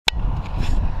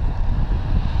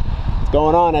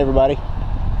going on, everybody?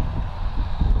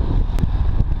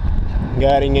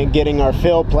 Getting our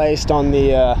fill placed on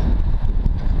the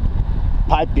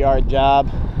pipe yard job.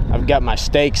 I've got my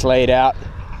stakes laid out,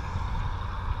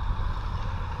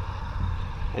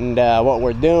 and what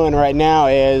we're doing right now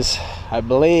is, I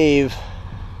believe,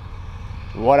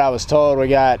 what I was told, we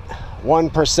got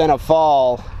 1% of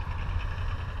fall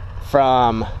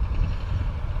from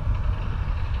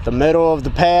the middle of the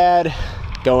pad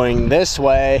going this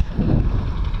way,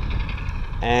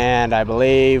 and I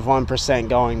believe 1%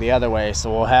 going the other way.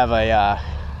 So we'll have a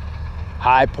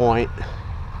high point,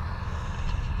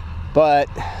 but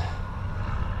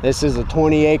this is a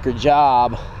 20-acre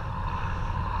job,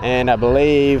 and I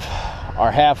believe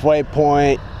our halfway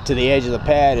point to the edge of the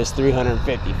pad is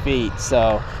 350 feet.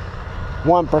 So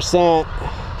 1%,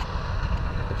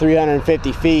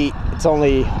 350 feet, it's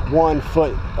only 1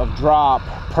 foot of drop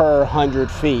per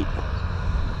 100 feet.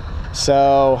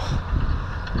 So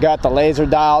got the laser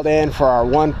dialed in for our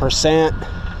 1%,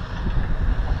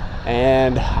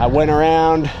 and I went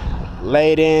around,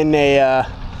 laid in a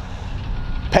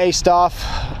paced off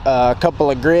a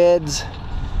couple of grids,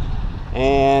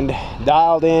 and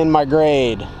dialed in my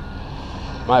grade.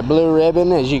 My blue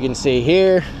ribbon, as you can see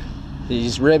here,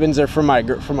 these ribbons are for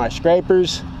my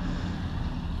scrapers.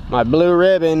 My blue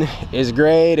ribbon is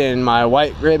grade, and my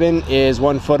white ribbon is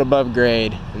 1 foot above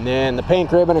grade. And then the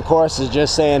pink ribbon, of course, is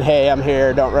just saying, hey, I'm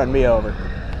here, don't run me over.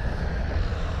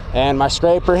 And my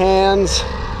scraper hands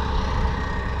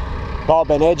have all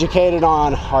been educated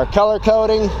on our color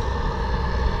coding,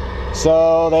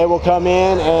 so they will come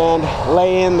in and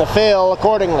lay in the fill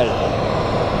accordingly.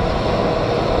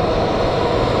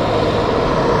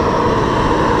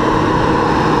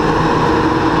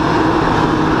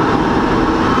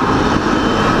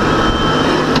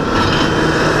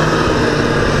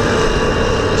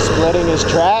 Splitting his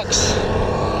tracks,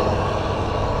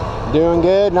 doing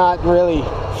good, not really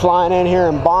flying in here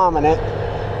and bombing it,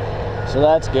 so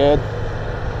that's good.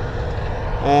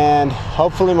 And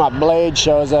hopefully my blade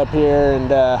shows up here,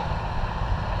 and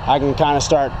I can kind of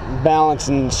start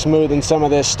balancing, smoothing some of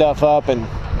this stuff up and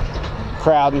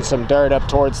crowding some dirt up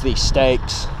towards these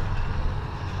stakes.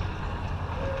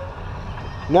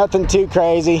 Nothing too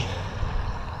crazy.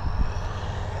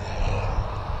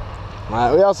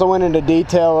 We also went into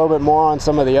detail a little bit more on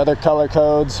some of the other color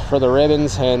codes for the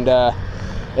ribbons, and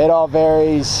it all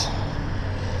varies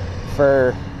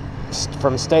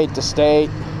from state to state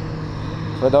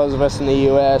for those of us in the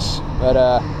US. But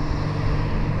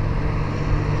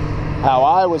how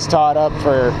I was taught up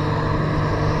for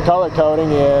color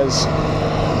coding is,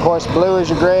 of course, blue is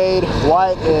your grade,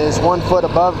 white is 1 foot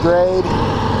above grade,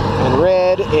 and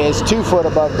red is 2 foot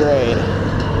above grade.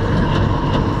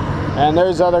 And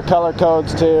there's other color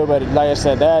codes too, but like I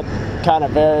said, that kind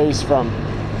of varies from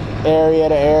area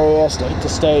to area, state to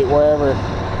state, wherever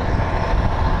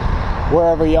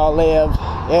y'all live,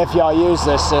 if y'all use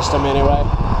this system anyway.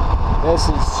 This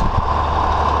is,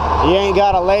 you ain't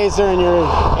got a laser and you're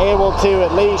able to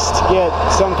at least get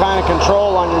some kind of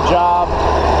control on your job,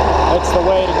 it's the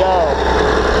way to go.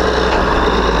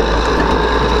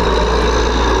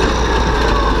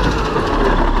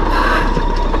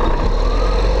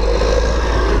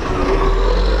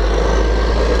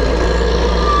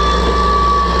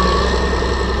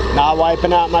 Not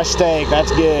wiping out my stake,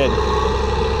 that's good.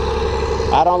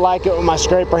 I don't like it when my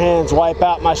scraper hands wipe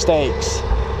out my stakes.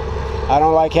 I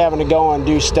don't like having to go and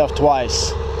do stuff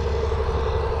twice.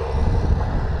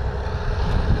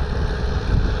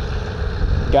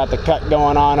 Got the cut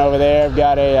going on over there. I've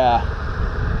got a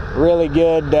really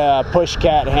good push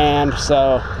cat hand,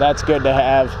 so that's good to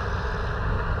have.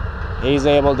 He's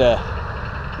able to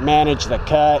manage the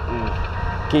cut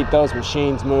and keep those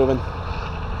machines moving.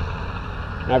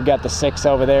 I've got the 6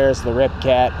 over there as the rip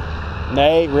cat. The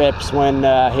 8 rips when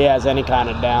he has any kind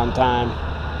of downtime.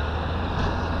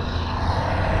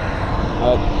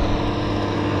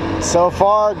 But so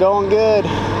far, going good.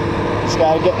 Just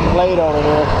gotta get the blade over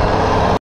here.